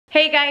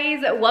Hey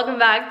guys, welcome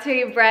back to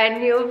a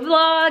brand new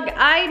vlog.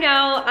 I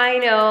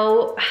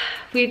know,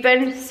 we've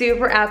been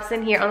super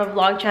absent here on the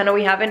vlog channel.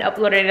 We haven't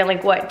uploaded in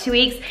like what, 2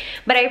 weeks,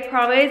 but I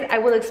promise I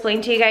will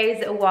explain to you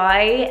guys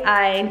why.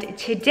 And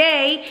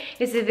today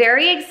is a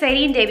very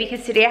exciting day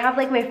because today I have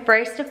like my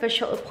first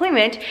official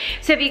appointment.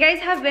 So if you guys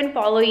have been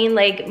following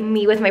like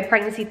me with my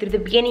pregnancy through the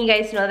beginning, you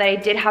guys know that I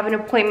did have an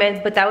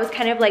appointment, but that was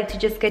kind of like to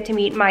just get to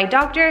meet my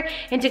doctor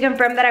and to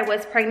confirm that I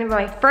was pregnant. But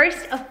my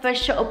first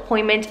official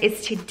appointment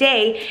is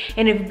today.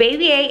 And if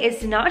baby A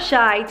is not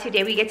shy,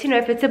 today we get to know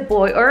if it's a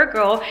boy or a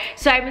girl.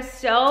 So I'm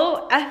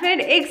so effing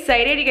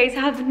excited. You guys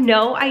have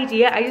no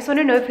idea. I just want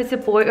to know if it's a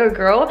boy or a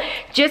girl,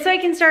 just so I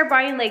can start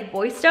buying like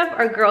boy stuff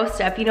or girl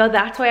stuff. You know,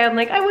 that's why I'm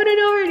like, I want to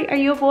know, are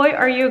you a boy or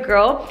are you a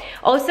girl?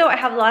 Also, I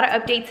have a lot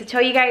of updates to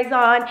tell you guys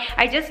on.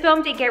 I just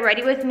filmed a Get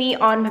Ready With Me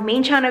on my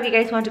main channel. If you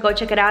guys want to go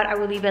check it out, I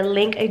will leave a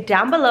link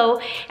down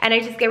below. And I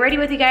just get ready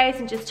with you guys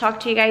and just talk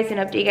to you guys and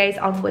update you guys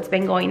on what's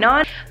been going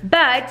on.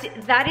 But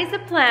that is the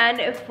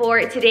plan for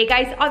today,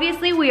 guys.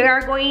 Obviously, we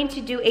are going to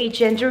do a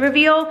gender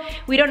reveal.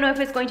 We don't know if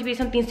it's going to be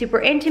something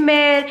super intimate,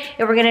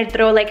 if we're gonna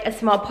throw like a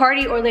small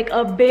party or like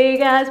a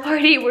big ass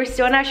party. We're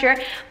still not sure.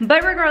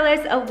 But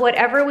regardless of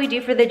whatever we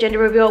do for the gender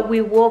reveal,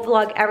 we will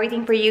vlog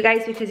everything for you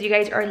guys because you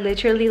guys are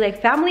literally like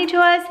family to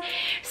us.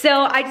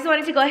 So I just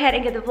wanted to go ahead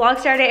and get the vlog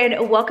started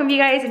and welcome you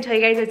guys and tell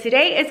you guys that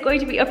today is going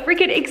to be a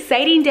freaking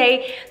exciting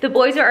day. The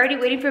boys are already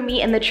waiting for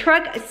me in the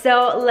truck.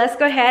 So let's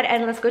go ahead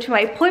and let's go to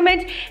my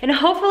appointment. And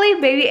hopefully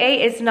baby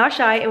A is not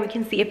shy and we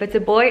can see if it's a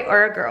boy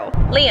or a girl.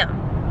 Liam,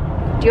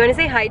 do you want to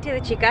say hi to the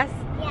chicas?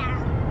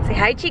 Yeah. Say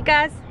hi,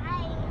 chicas.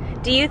 Hi.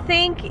 Do you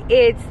think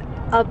it's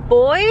a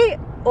boy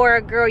or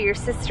a girl, your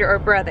sister or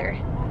brother?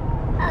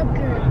 A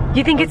girl.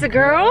 You think it's a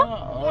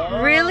girl?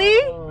 Yeah. Really?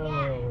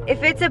 Yeah.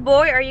 If it's a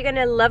boy, are you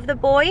gonna love the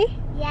boy?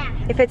 Yeah.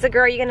 If it's a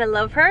girl, are you gonna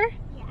love her?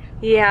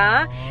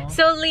 Yeah. Yeah.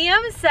 So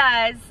Liam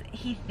says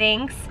he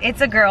thinks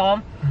it's a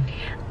girl.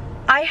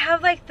 I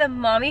have like the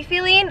mommy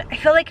feeling. I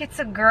feel like it's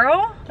a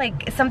girl.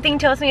 Like something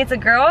tells me it's a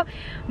girl,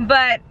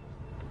 but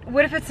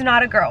what if it's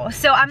not a girl?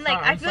 So I'm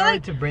like, I feel sorry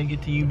like to break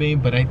it to you,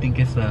 babe, but I think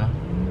it's a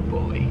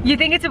boy. You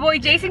think it's a boy?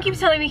 Jason keeps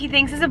telling me he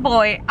thinks it's a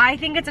boy. I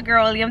think it's a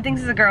girl. Liam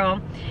thinks it's a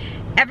girl.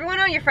 Everyone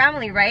on your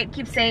family, right,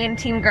 keeps saying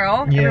team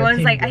girl. Yeah, everyone's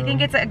team like, girl. I think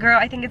it's a girl,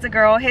 I think it's a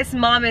girl. His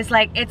mom is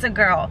like, it's a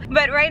girl.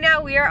 But right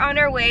now we are on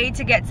our way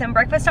to get some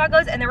breakfast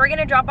tacos, and then we're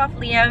gonna drop off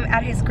Liam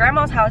at his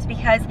grandma's house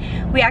because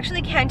we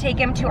actually can't take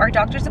him to our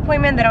doctor's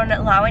appointment. They don't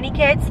allow any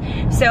kids.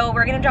 So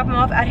we're gonna drop him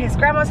off at his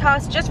grandma's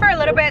house just for a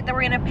little bit, then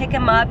we're gonna pick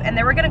him up and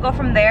then we're gonna go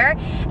from there.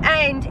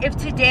 And if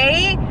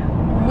today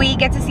we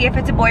get to see if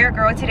it's a boy or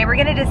girl, today we're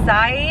gonna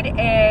decide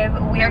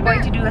if we are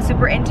going to do a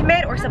super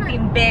intimate or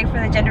something big for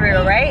the gender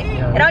reveal, right?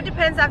 Yeah. It all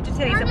depends after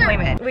today's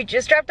appointment. We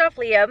just dropped off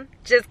Liam,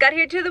 just got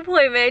here to the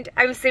appointment.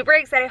 I'm super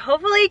excited.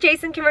 Hopefully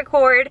Jason can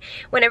record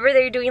whenever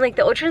they're doing like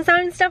the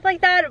ultrasound and stuff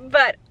like that,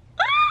 but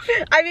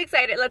I'm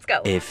excited. Let's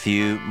go. A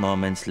few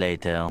moments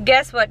later.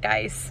 Guess what,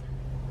 guys?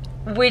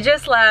 We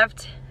just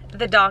left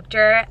the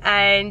doctor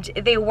and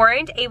they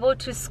weren't able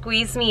to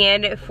squeeze me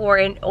in for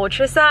an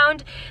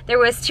ultrasound. There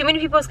was too many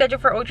people scheduled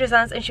for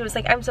ultrasounds, and she was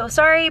like, I'm so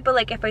sorry, but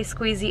like if I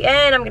squeeze you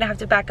in, I'm gonna have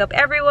to back up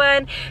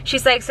everyone.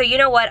 She's like, so you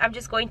know what, I'm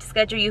just going to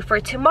schedule you for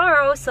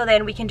tomorrow so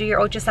then we can do your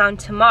ultrasound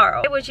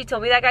tomorrow. When she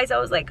told me that, guys, I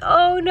was like,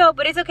 oh no,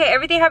 but it's okay,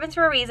 everything happens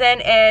for a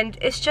reason and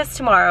it's just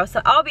tomorrow,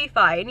 so I'll be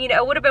fine. You know,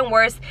 it would have been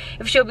worse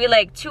if she'll be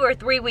like 2 or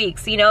 3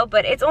 weeks, you know,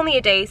 but it's only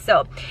a day,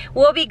 so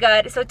we'll be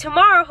good. So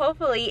tomorrow,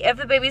 hopefully, if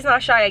the baby's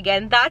not shy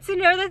again, that's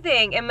another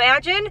thing.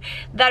 Imagine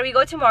that we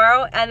go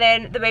tomorrow and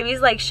then the baby's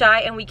like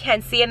shy and we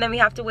can't see, and then we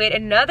have to wait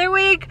another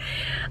week.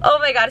 Oh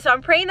my god. So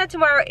I'm praying that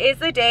tomorrow is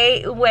the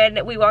day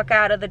when we walk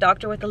out of the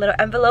doctor with a little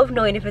envelope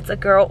knowing if it's a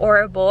girl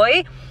or a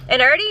boy.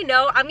 And I already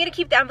know I'm gonna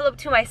keep the envelope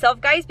to myself,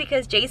 guys,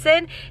 because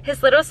Jason,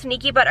 his little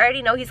sneaky butt, I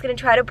already know he's gonna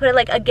try to put it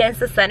like against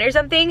the sun or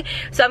something,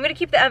 so I'm gonna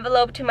keep the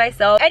envelope to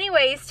myself.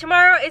 Anyways,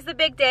 tomorrow is the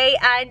big day,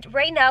 and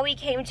right now we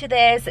came to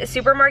this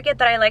supermarket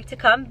that I like to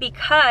come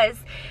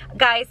because,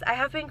 guys, I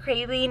have been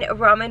craving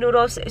ramen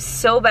noodles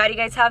so bad. You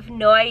guys have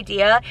no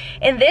idea.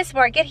 And this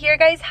market here,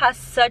 guys, has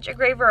such a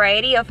great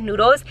variety of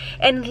noodles,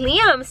 and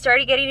Liam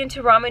started getting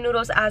into ramen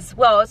noodles as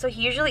well. So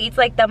he usually eats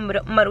like the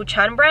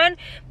Maruchan brand,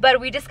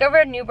 but we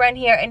discovered a new brand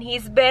here and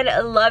he's been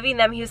loving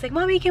them. He was like,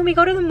 Mommy, can we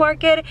go to the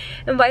market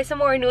and buy some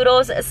more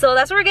noodles? So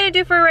that's what we're gonna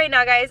do for right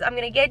now, guys. I'm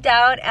gonna get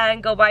down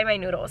and go buy my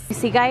noodles. You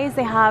see, guys,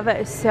 they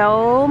have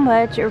so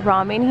much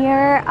ramen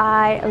here.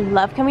 I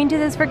love coming to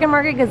this freaking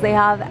market because they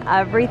have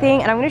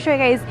everything, and I'm gonna show you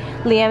guys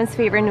Liam's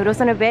favorite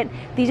noodles in a bit.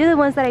 These are the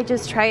ones that I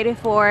just tried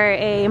for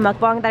a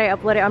mukbang that I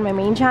uploaded on my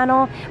main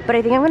channel, but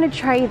I think I'm gonna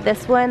try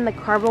this one, the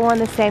carbo one,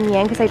 the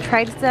Samyang, because I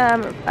tried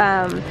some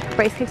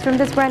rice cakes from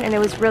this brand and it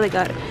was really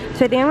good.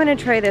 So I think I'm gonna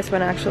try this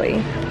one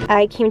actually.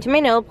 I came to my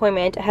nail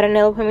appointment. I had a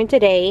nail appointment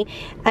today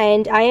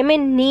and I am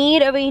in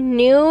need of a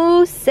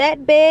new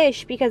set,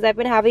 bish, because I've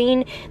been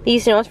having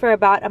these nails for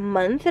about a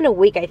month and a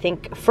week, I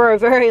think, for a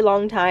very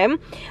long time.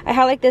 I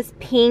had like this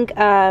pink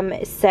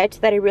set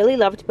that I really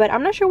loved, but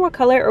I'm not sure what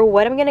color or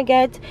what I'm gonna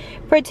get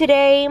for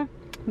today.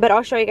 but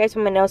I'll show you guys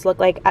what my nails look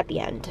like at the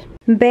end.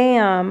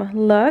 Bam!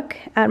 Look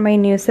at my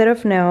new set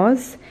of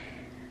nails.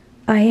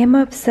 I am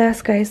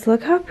obsessed, guys.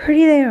 Look how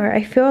pretty they are.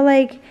 I feel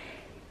like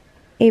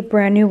a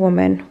brand new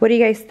woman. What do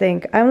you guys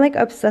think? I'm like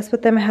obsessed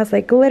with them. It has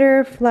like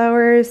glitter,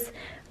 flowers,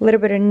 a little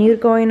bit of nude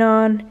going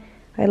on.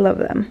 I love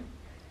them.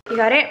 You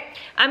got it?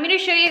 I'm gonna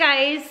show you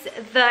guys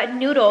the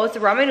noodles, the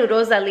ramen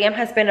noodles that Liam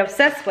has been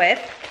obsessed with.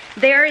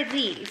 They are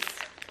these.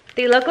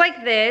 They look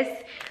like this.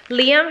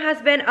 Liam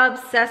has been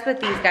obsessed with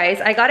these, guys.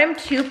 I got him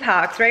 2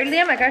 packs, right,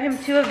 Liam? I got him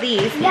 2 of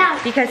these. Yeah.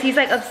 Because he's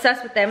like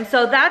obsessed with them.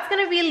 So that's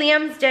gonna be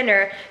Liam's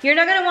dinner. You're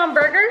not gonna want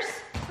burgers?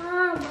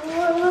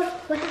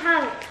 What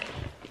have?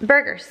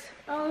 Burgers.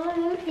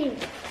 Oh,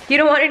 You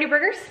don't want any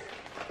burgers?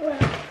 well,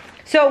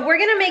 So we're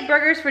gonna make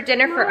burgers for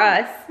dinner for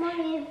us.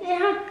 Mommy, if it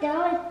has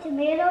dough,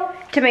 tomato,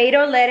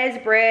 Tomato,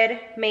 lettuce, bread,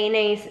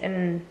 mayonnaise,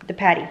 and the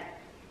patty.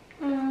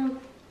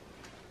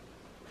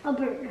 a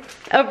burger.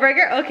 A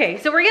burger? Okay,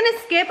 so we're gonna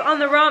skip on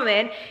the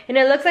ramen, and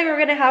it looks like we're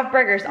gonna have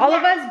burgers. All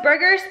of us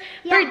burgers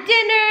for dinner!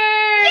 Dinner!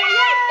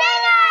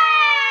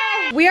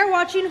 We are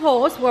watching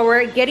Host where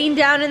we're getting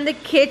down in the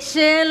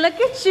kitchen. Look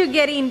at you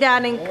getting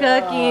down and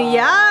cooking.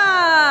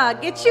 Yeah!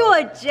 Get you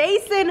a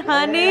Jason,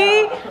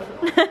 honey!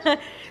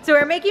 So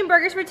we're making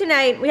burgers for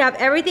tonight. We have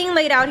everything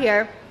laid out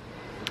here.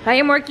 I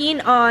am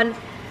working on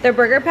the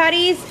burger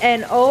patties,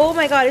 and oh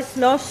my god, it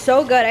smells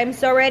so good. I'm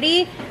so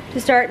ready to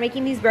start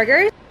making these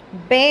burgers.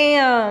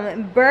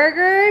 Bam!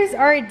 Burgers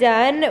are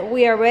done.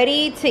 We are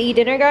ready to eat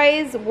dinner,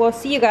 guys. We'll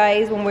see you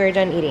guys when we're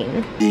done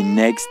eating. The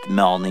next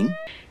morning.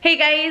 Hey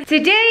guys,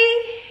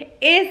 today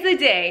is the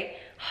day.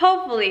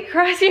 Hopefully,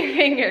 cross your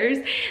fingers,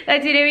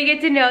 that today we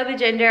get to know the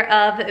gender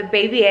of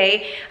baby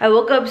A. I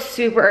woke up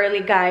super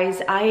early,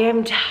 guys. I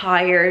am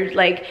tired.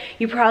 Like,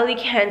 you probably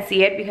can't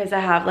see it because I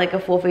have like a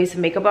full face of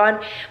makeup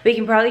on, but you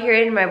can probably hear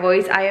it in my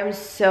voice. I am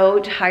so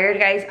tired,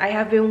 guys. I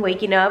have been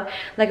waking up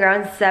like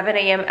around 7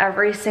 a.m.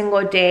 every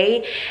single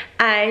day,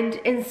 and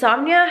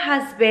insomnia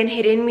has been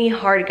hitting me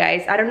hard,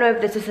 guys. I don't know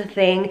if this is a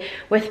thing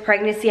with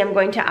pregnancy. I'm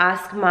going to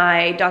ask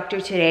my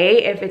doctor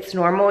today if it's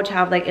normal to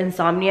have like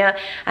insomnia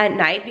at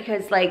night,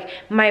 because like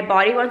my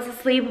body wants to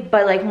sleep,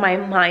 but like my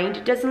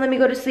mind doesn't let me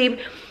go to sleep.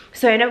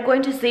 So I end up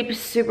going to sleep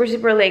super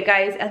late,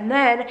 guys, and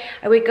then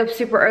I wake up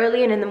super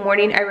early, and in the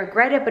morning I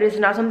regret it, but it's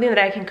not something that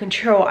I can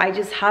control. I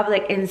just have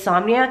like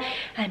insomnia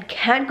and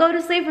can't go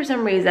to sleep for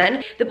some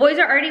reason. The boys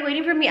are already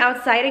waiting for me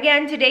outside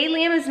again. Today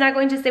Liam is not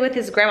going to stay with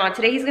his grandma.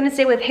 Today he's gonna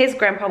stay with his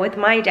grandpa, with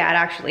my dad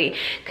actually,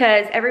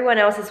 because everyone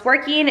else is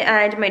working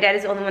and my dad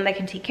is the only one that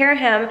can take care of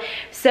him.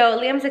 So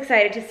Liam's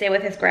excited to stay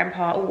with his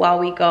grandpa while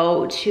we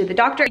go to the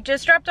doctor. I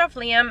just dropped off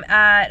Liam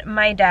at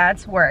my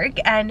dad's work,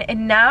 and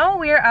now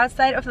we're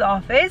outside of the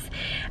office.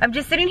 I'm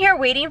just sitting here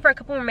waiting for a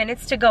couple more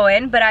minutes to go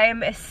in, but I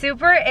am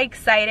super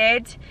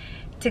excited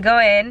to go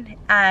in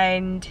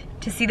and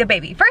to see the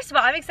baby. First of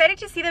all, I'm excited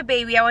to see the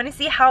baby. I want to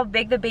see how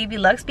big the baby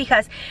looks,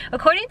 because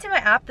according to my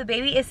app, the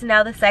baby is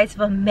now the size of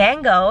a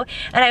mango.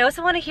 And I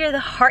also want to hear the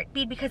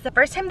heartbeat, because the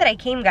first time that I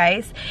came,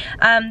 guys,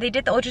 they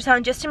did the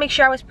ultrasound just to make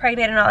sure I was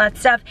pregnant and all that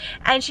stuff,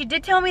 and she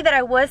did tell me that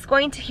I was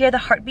going to hear the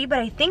heartbeat, but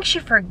I think she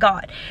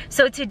forgot.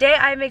 So today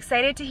I'm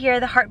excited to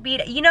hear the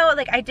heartbeat. You know,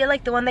 like I did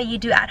like the one that you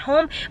do at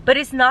home, but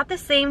it's not the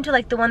same to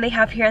like the one they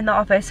have here in the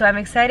office. So I'm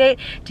excited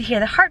to hear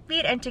the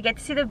heartbeat and to get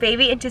to see the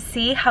baby and to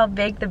see how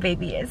big the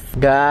baby is.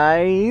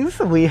 Guys,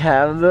 we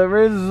have the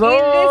result.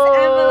 In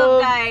this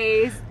envelope,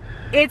 guys,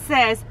 it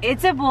says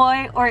it's a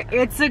boy or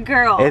it's a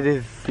girl. It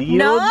is sealed.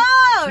 No,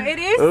 it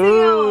is sealed.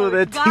 Ooh,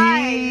 the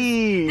guys,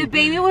 teeth. the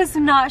baby was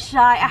not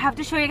shy. I have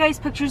to show you guys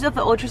pictures of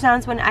the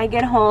ultrasounds when I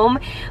get home,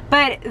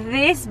 but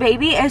this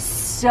baby is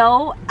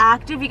so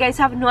active. You guys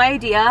have no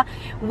idea.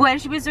 When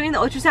she was doing the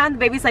ultrasound, the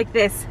baby's like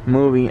this.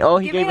 Moving. Oh,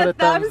 he Give gave me it a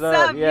thumbs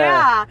up.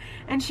 Yeah.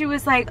 And she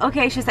was like,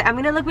 okay, she's like, I'm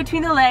gonna look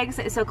between the legs,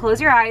 so close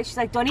your eyes. She's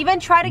like, don't even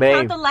try to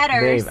count the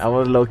letters. Babe, I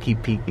was low-key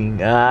peeking.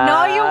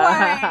 No, you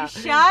weren't.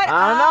 Shut up.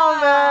 I don't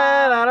know,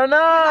 man. I don't know.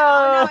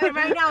 I don't know. And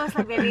right now it's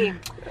like, baby,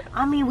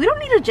 I mean, we don't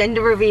need a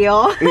gender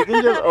reveal. We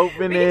can just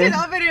open We it. can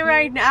just open it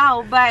right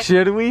now, but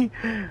Should we?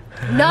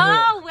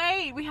 no,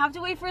 wait. We have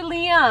to wait for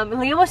Liam.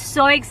 Liam was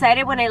so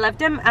excited when I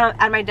left him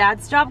at my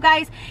dad's job,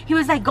 guys. He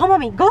was like, go,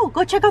 mommy, go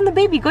check on the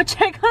baby. Go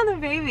check on the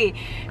baby.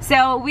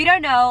 So we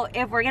don't know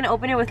if we're going to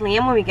open it with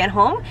Liam when we get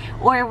home,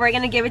 or if we're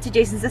going to give it to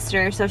Jason's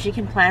sister so she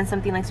can plan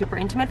something like super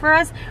intimate for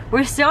us.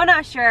 We're still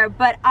not sure,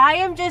 but I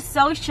am just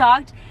so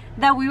shocked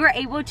that we were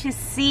able to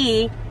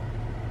see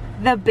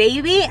the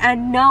baby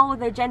and know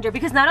the gender,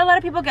 because not a lot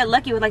of people get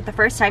lucky with like the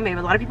first time baby.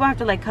 A lot of people have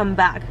to like come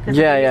back because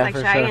the baby's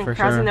like shy and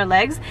crossing their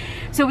legs.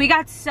 So we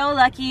got so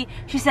lucky.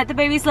 She said the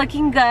baby's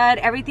looking good,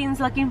 everything's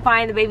looking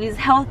fine, the baby's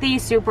healthy,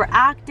 super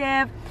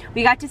active.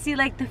 We got to see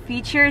like the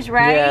features,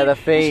 right? Yeah, the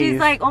face. And she's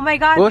like, oh my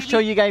god, we'll baby. show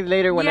you guys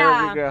later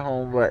whenever we get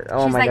home, but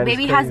oh she's my like, god,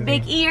 baby it's has crazy.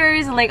 big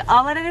ears and like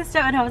all of this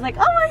stuff, and I was like, oh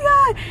my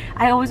god.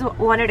 I always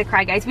wanted to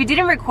cry, guys. We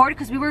didn't record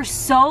because we were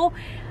so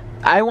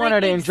I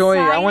wanted to enjoy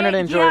it. I wanted to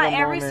enjoy the moment. Yeah,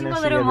 every single and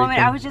see little moment.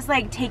 everything. I was just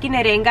like taking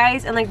it in,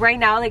 guys. And like right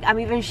now, like I'm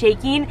even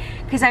shaking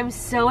because I'm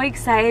so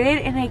excited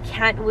and I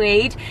can't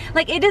wait.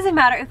 Like it doesn't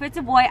matter if it's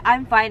a boy,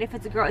 I'm fine. If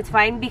it's a girl, it's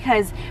fine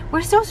because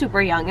we're still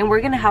super young and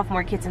we're gonna have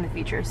more kids in the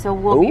future. So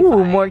we'll be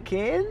fine. More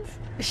kids?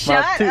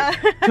 Shut up.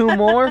 Two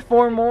more,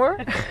 4 more?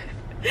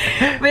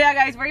 But yeah,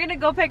 guys, we're gonna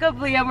go pick up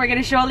Liam. We're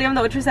gonna show Liam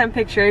the ultrasound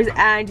pictures,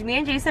 and me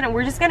and Jason,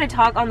 we're just gonna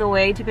talk on the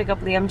way to pick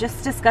up Liam,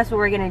 just discuss what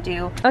we're gonna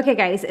do. Okay,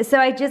 guys, so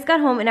I just got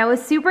home and I was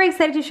super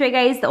excited to show you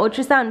guys the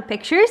ultrasound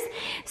pictures.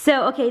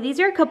 So, okay, these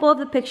are a couple of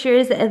the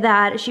pictures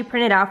that she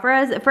printed out for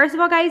us. First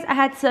of all, guys, I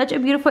had such a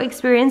beautiful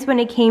experience when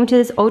it came to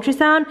this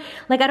ultrasound.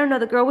 Like, I don't know,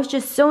 the girl was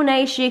just so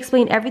nice. She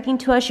explained everything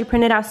to us. She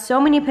printed out so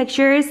many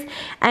pictures,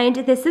 and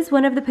this is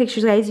one of the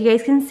pictures, guys. You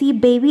guys can see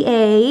baby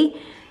A.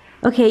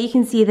 Okay, you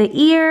can see the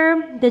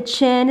ear, the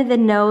chin, the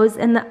nose,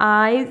 and the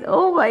eyes.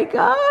 Oh my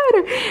God.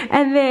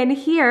 And then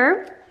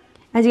here,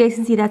 as you guys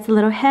can see, that's the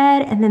little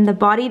head, and then the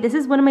body. This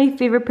is one of my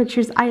favorite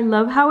pictures. I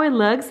love how it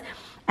looks.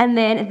 And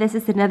then this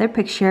is another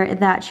picture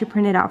that she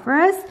printed out for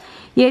us.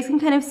 You guys can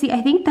kind of see, I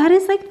think that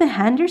is like the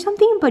hand or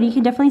something, but you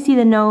can definitely see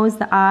the nose,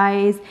 the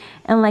eyes,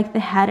 and like the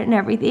head and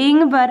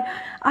everything. But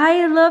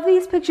I love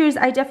these pictures.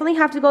 I definitely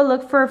have to go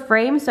look for a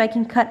frame so I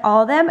can cut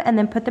all of them and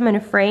then put them in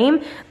a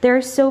frame.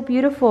 They're so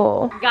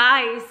beautiful.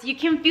 Guys, you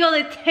can feel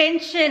the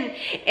tension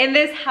in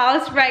this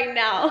house right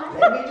now.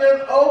 Let me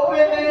just open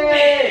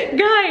it!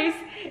 Guys,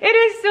 it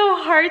is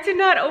so hard to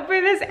not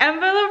open this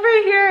envelope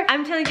right here.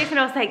 I'm telling Jason,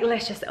 I was like,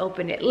 let's just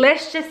open it.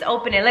 Let's just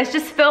open it. Let's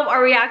just film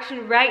our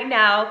reaction right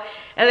now.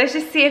 And let's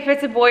just see if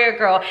it's a boy or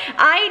girl.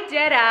 I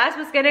dead ass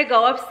was gonna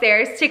go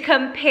upstairs to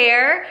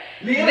compare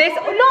this.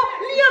 Oh, no,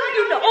 Liam,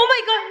 you know. Oh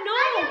my God, no.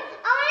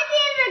 I want to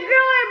see if it's a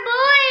girl or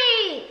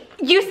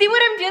boy. You see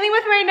what I'm dealing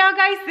with right now,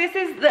 guys? This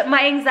is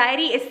my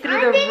anxiety is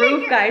through the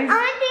roof, guys. I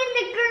want to see if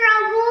the girl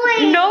or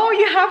boy. No,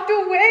 you have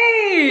to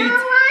wait. I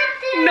want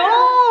to.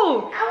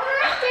 No. I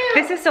want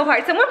to. This is so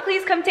hard. Someone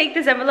please come take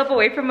this envelope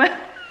away from us.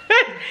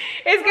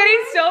 It's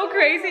getting so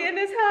crazy in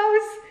this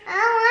house. I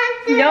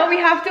want to. No, we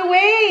have to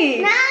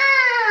wait.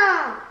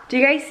 No. Do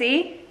you guys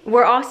see?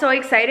 We're all so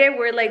excited.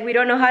 We're like, we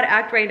don't know how to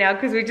act right now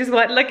because we just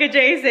want, look at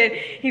Jason.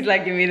 He's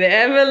like, give me the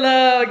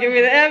envelope, give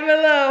me the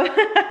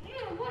envelope.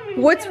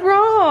 What's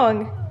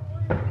wrong?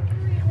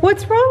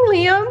 What's wrong,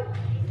 Liam?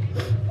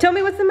 Tell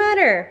me what's the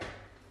matter.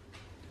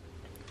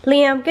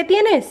 Liam, ¿qué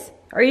tienes?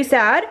 Are you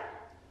sad?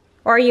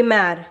 Or are you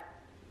mad?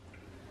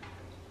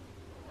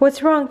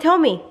 What's wrong? Tell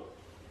me.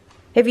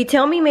 If you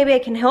tell me, maybe I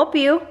can help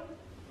you.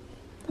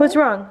 What's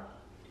wrong?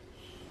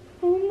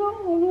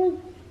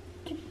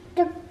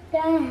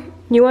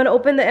 You want to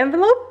open the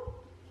envelope?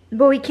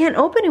 But we can't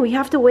open it. We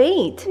have to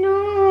wait.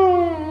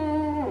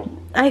 No.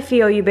 I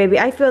feel you, baby.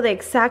 I feel the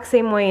exact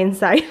same way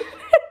inside.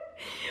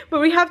 But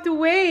we have to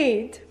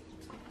wait.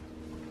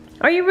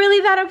 Are you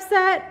really that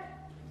upset?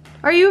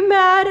 Are you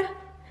mad?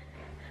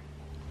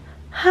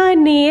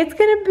 Honey, it's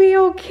gonna be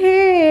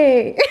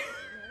okay.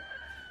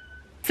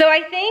 So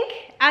I think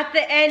at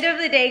the end of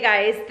the day,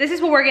 guys, this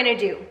is what we're gonna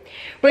do.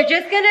 We're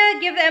just gonna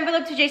give the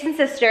envelope to Jason's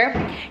sister,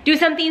 do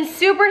something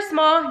super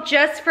small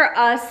just for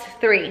us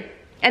 3.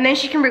 And then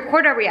she can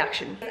record our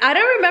reaction. I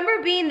don't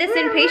remember being this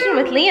impatient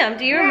with Liam.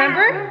 Do you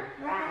remember?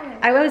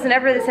 I was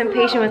never this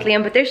impatient with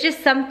Liam, but there's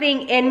just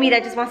something in me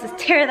that just wants to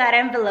tear that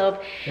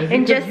envelope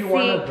and just see.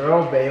 Want a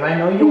girl, babe. I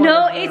know you want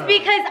No, a girl. it's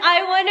because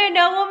I want to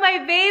know what my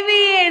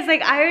baby is.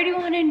 Like, I already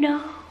want to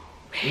know.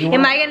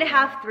 Am I gonna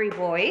have 3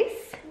 boys?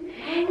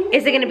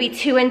 Is it gonna be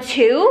 2 and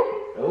 2?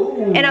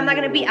 Ooh. And I'm not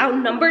gonna be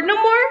outnumbered no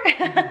more?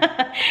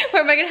 Or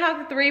am I gonna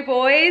have 3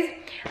 boys?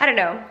 I don't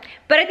know.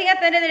 But I think at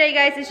the end of the day,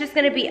 guys, it's just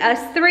gonna be us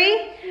 3.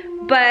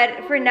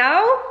 But for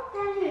now,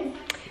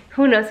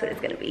 who knows what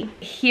it's gonna be.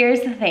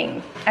 Here's the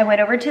thing. I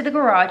went over to the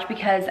garage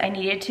because I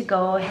needed to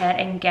go ahead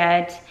and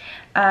get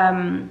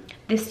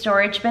this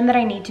storage bin that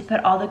I need to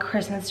put all the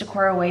Christmas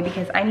decor away,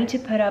 because I need to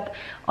put up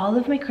all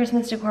of my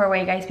Christmas decor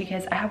away, guys,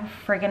 because I have a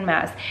friggin'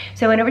 mess.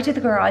 So I went over to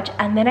the garage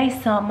and then I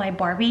saw my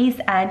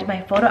Barbies and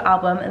my photo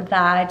album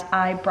that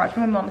I brought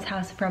from my mom's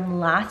house from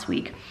last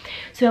week.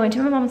 So I went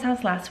to my mom's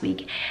house last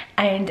week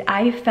and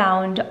I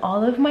found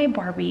all of my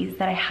Barbies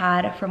that I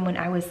had from when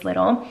I was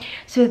little.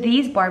 So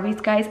these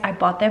Barbies, guys, I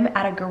bought them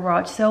at a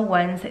garage sale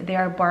once. They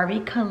are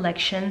Barbie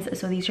collections.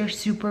 So these are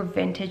super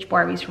vintage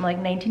Barbies from like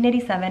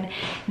 1987,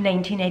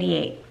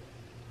 1988.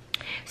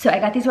 So I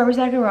got these Barbies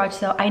at a garage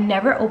sale. I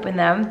never opened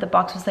them. The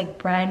box was like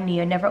brand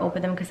new. I never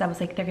opened them because I was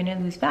like, they're gonna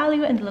lose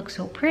value and they look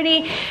so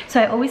pretty. So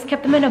I always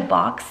kept them in a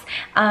box.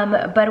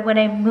 But when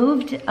I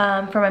moved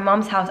from my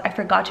mom's house, I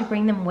forgot to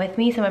bring them with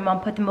me. So my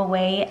mom put them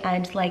away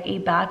and like a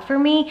bag for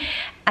me.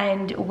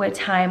 And with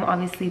time,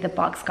 obviously the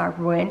box got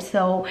ruined.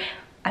 So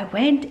I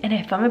went and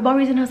I found my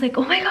Barbies and I was like,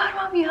 oh my God,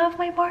 Mom, you have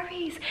my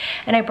Barbies.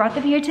 And I brought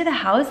them here to the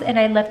house and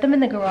I left them in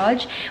the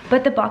garage,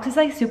 but the box is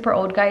like super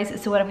old,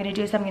 guys. So what I'm gonna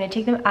do is I'm gonna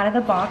take them out of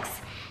the box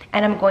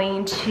and I'm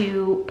going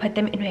to put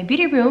them in my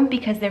beauty room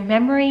because they're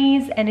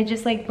memories and it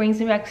just like brings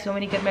me back so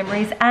many good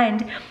memories.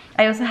 And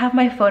I also have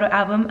my photo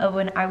album of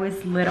when I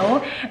was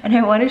little, and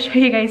I want to show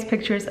you guys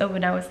pictures of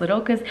when I was little,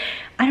 because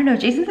I don't know,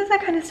 Jason says I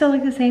kind of still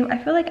look the same. I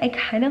feel like I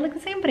kind of look the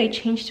same, but I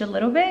changed a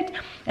little bit.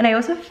 And I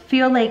also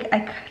feel like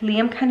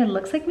Liam kind of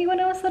looks like me when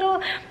I was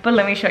little, but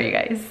let me show you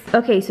guys.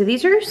 Okay, so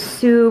these are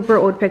super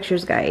old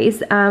pictures, guys.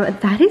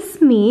 That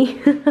is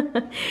me.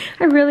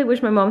 I really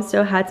wish my mom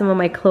still had some of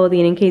my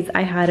clothing in case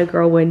I had a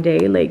girl one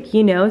day, like,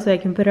 you know, so I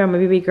can put her on my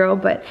baby girl,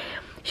 but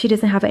she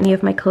doesn't have any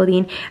of my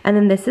clothing. And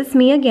then this is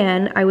me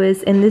again. I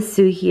was in the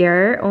zoo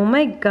here. Oh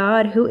my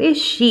God, who is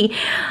she?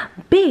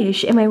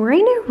 Bish, am I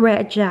wearing a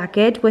red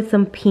jacket with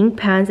some pink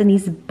pants and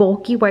these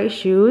bulky white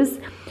shoes?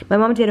 My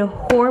mom did a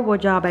horrible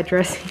job at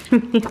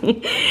dressing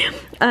me.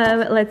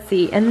 Let's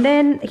see. And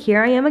then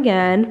here I am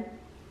again.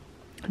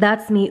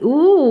 That's me.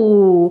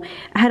 Ooh,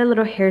 I had a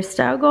little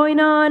hairstyle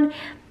going on.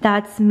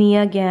 That's me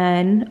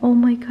again. Oh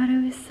my God,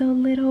 I was so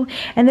little.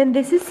 And then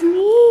this is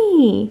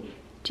me.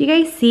 Do you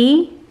guys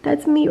see?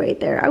 That's me right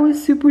there. I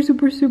was super,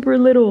 super, super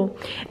little.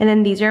 And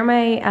then these are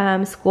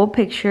my school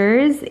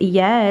pictures.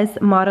 Yes,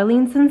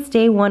 modeling since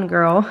day one,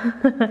 girl.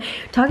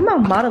 Talking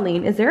about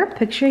modeling, is there a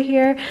picture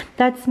here?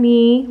 That's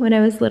me when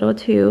I was little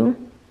too.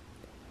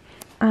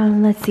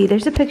 Let's see,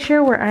 there's a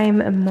picture where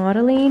I'm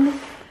modeling.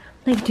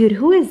 Like, dude,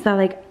 who is that?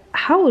 Like,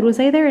 how old was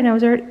I there? And I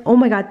was already, oh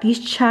my God, these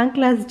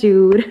chanclas,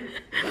 dude.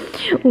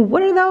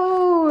 What are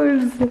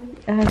those?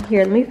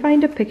 Here, let me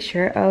find a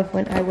picture of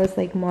when I was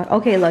like,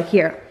 okay, look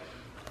here.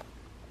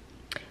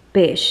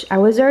 Bish, I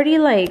was already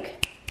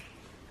like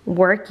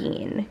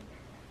working.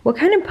 What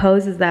kind of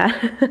pose is that?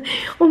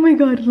 Oh my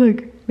God,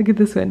 look at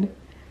this one.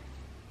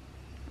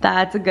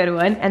 That's a good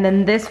one. And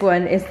then this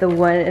one is the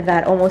one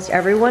that almost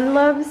everyone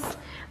loves,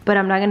 but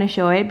I'm not gonna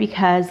show it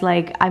because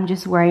like I'm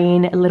just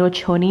wearing little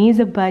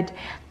chonies, but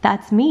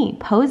that's me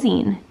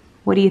posing.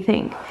 What do you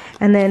think?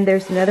 And then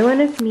there's another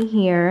one of me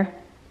here.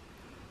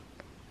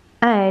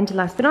 And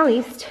last but not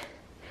least,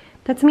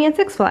 that's me at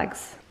Six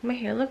Flags. My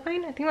hair look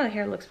fine? I think my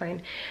hair looks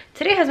fine.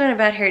 Today has been a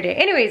bad hair day.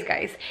 Anyways,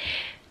 guys,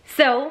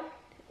 so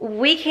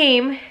we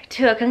came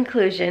to a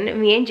conclusion.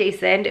 Me and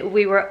Jason,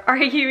 we were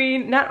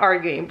arguing, not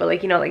arguing, but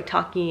like, you know, like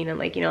talking and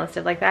like, you know,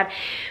 stuff like that.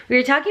 We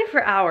were talking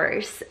for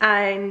hours,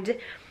 and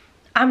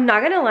I'm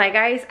not gonna lie,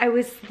 guys, I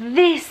was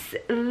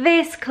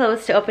this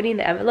close to opening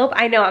the envelope.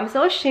 I know, I'm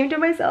so ashamed of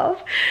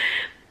myself.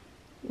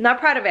 Not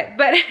proud of it,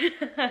 but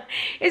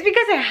it's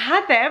because I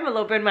had the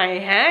envelope in my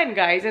hand,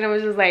 guys, and it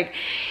was just like,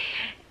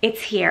 it's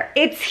here,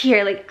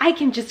 like I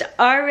can just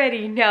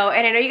already know.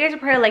 And I know you guys are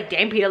probably like,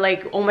 damn Peter,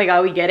 like, oh my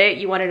God, we get it,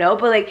 you want to know,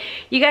 but like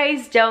you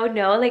guys don't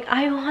know. Like,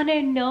 I want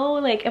to know,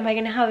 like, am I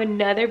gonna have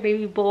another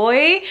baby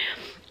boy?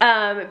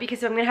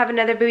 Because if I'm gonna have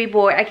another baby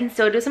boy, I can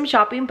still do some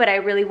shopping, but I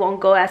really won't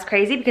go as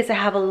crazy because I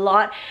have a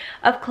lot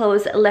of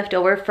clothes left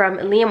over from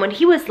Liam when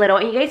he was little.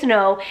 And you guys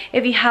know,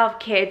 if you have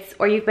kids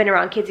or you've been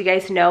around kids, you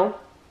guys know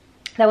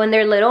that when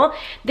they're little,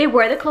 they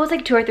wear the clothes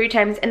like 2 or 3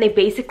 times and they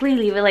basically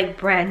leave it like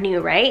brand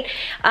new, right?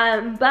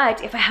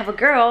 But if I have a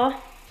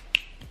girl,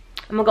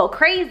 I'm gonna go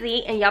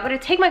crazy and y'all better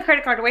take my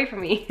credit card away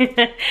from me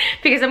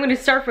because I'm gonna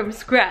start from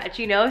scratch,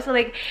 you know? So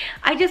like,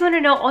 I just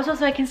wanna know also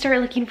so I can start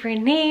looking for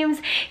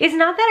names. It's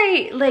not that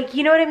I, like,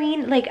 you know what I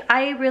mean? Like,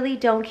 I really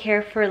don't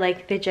care for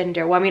like the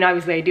gender. Well, I mean,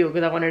 obviously I do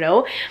because I wanna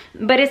know,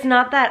 but it's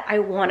not that I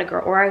want a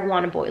girl or I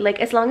want a boy. Like,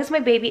 as long as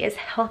my baby is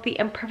healthy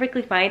and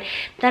perfectly fine,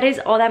 that is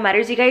all that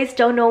matters. You guys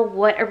don't know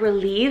what a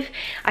relief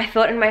I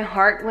felt in my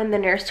heart when the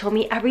nurse told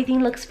me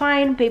everything looks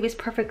fine, baby's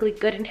perfectly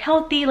good and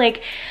healthy.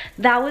 Like,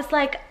 that was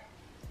like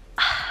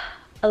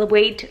a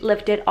weight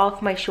lifted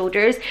off my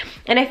shoulders.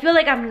 And I feel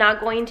like I'm not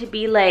going to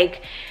be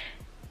like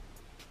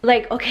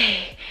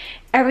okay,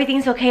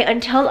 everything's okay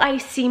until I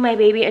see my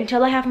baby,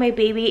 until I have my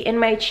baby in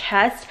my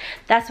chest.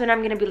 That's when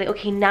I'm gonna be like,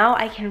 okay, now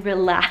I can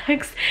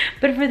relax.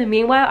 But for the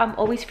meanwhile, I'm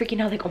always freaking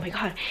out, like, oh my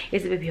God,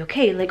 is the baby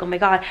okay? Like, oh my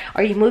God,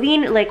 are you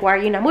moving? Like, why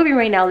are you not moving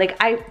right now? Like,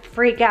 I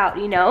freak out,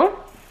 you know?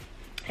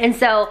 And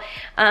so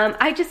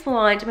I just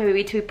want my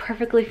baby to be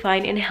perfectly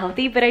fine and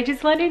healthy, but I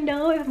just want to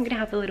know if I'm gonna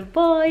have a little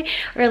boy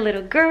or a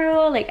little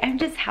girl. Like, I'm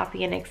just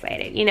happy and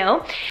excited, you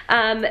know?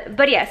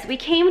 But yes, we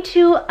came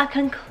to a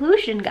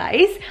conclusion,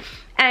 guys,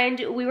 and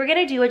we were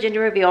gonna do a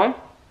gender reveal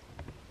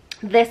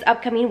this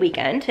upcoming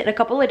weekend in a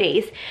couple of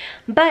days,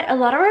 but a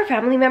lot of our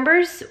family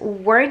members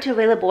weren't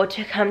available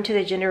to come to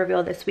the gender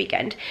reveal this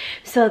weekend.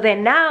 So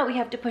then now we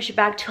have to push it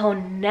back till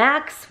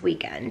next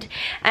weekend.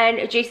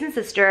 And Jason's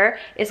sister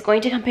is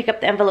going to come pick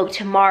up the envelope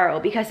tomorrow,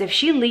 because if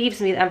she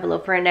leaves me the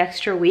envelope for an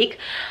extra week,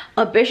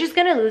 a bitch is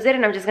gonna lose it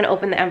and I'm just gonna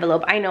open the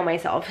envelope. I know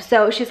myself.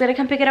 So she's gonna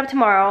come pick it up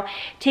tomorrow,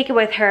 take it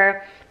with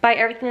her, buy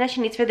everything that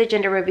she needs for the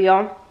gender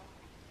reveal.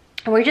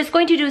 And we're just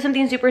going to do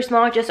something super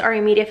small, just our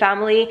immediate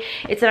family.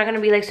 It's not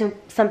gonna be like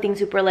something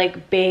super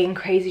like big and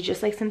crazy,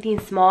 just like something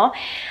small.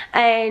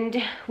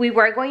 And we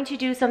were going to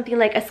do something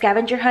like a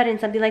scavenger hunt and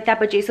something like that,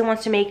 but Jason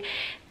wants to make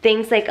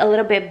things like a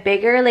little bit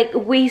bigger. Like,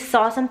 we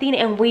saw something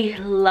and we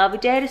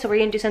loved it, so we're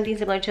gonna do something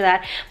similar to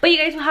that. But you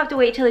guys will have to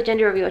wait till the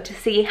gender reveal to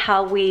see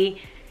how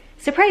we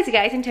surprise you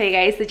guys and tell you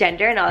guys the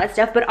gender and all that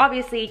stuff. But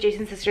obviously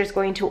Jason's sister is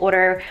going to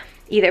order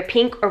either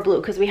pink or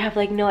blue, because we have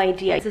like no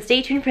idea. So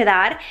stay tuned for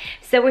that.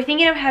 So we're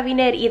thinking of having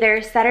it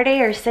either Saturday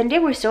or Sunday.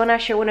 We're still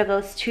not sure one of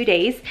those 2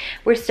 days.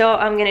 We're still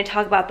gonna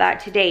talk about that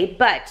today,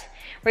 but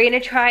we're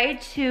gonna try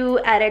to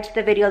edit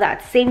the video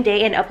that same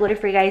day and upload it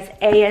for you guys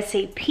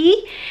ASAP,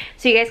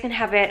 so you guys can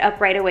have it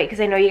up right away, because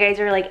I know you guys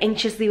are like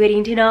anxiously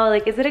waiting to know,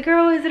 like, is it a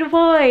girl, is it a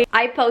boy?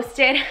 I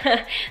posted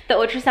the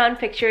ultrasound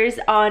pictures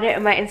on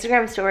my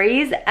Instagram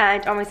stories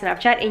and on my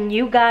Snapchat, and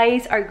you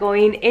guys are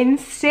going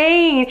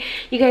insane.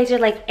 You guys are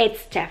like,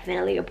 it's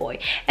definitely a boy,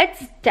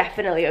 it's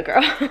definitely a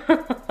girl.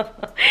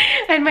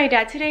 And my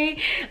dad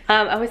today,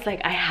 I was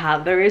like, I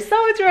have the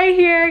results right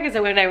here, because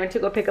when I went to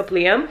go pick up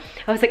Liam,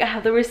 I was like, I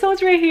have the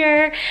results right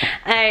here.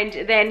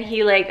 And then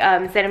he like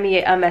sent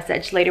me a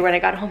message later when I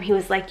got home. He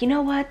was like, you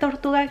know what,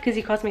 Tortuga, because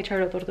he calls me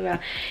Turtle, Tortuga.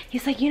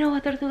 He's like, you know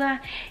what, Tortuga,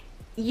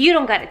 you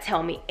don't gotta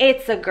tell me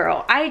it's a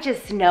girl, I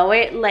just know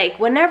it. Like,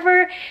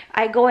 whenever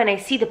I go and I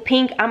see the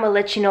pink, I'm gonna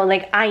let you know,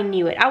 like, I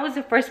knew it. I was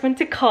the first one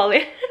to call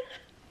it.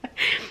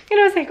 And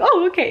I was like,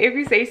 oh, okay, if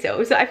you say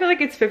so. So I feel like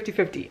it's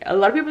 50-50. A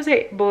lot of people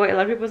say boy, a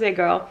lot of people say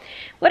girl.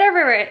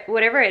 Whatever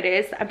it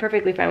is, I'm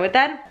perfectly fine with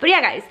that. But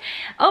yeah, guys,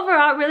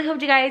 overall, really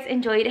hope you guys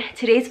enjoyed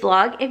today's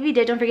vlog. If you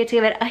did, don't forget to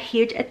give it a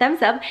huge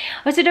thumbs up.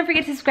 Also, don't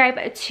forget to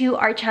subscribe to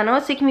our channel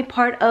so you can be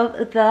part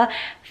of the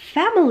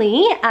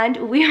family.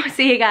 And we will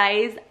see you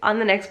guys on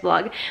the next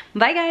vlog.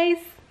 Bye,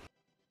 guys.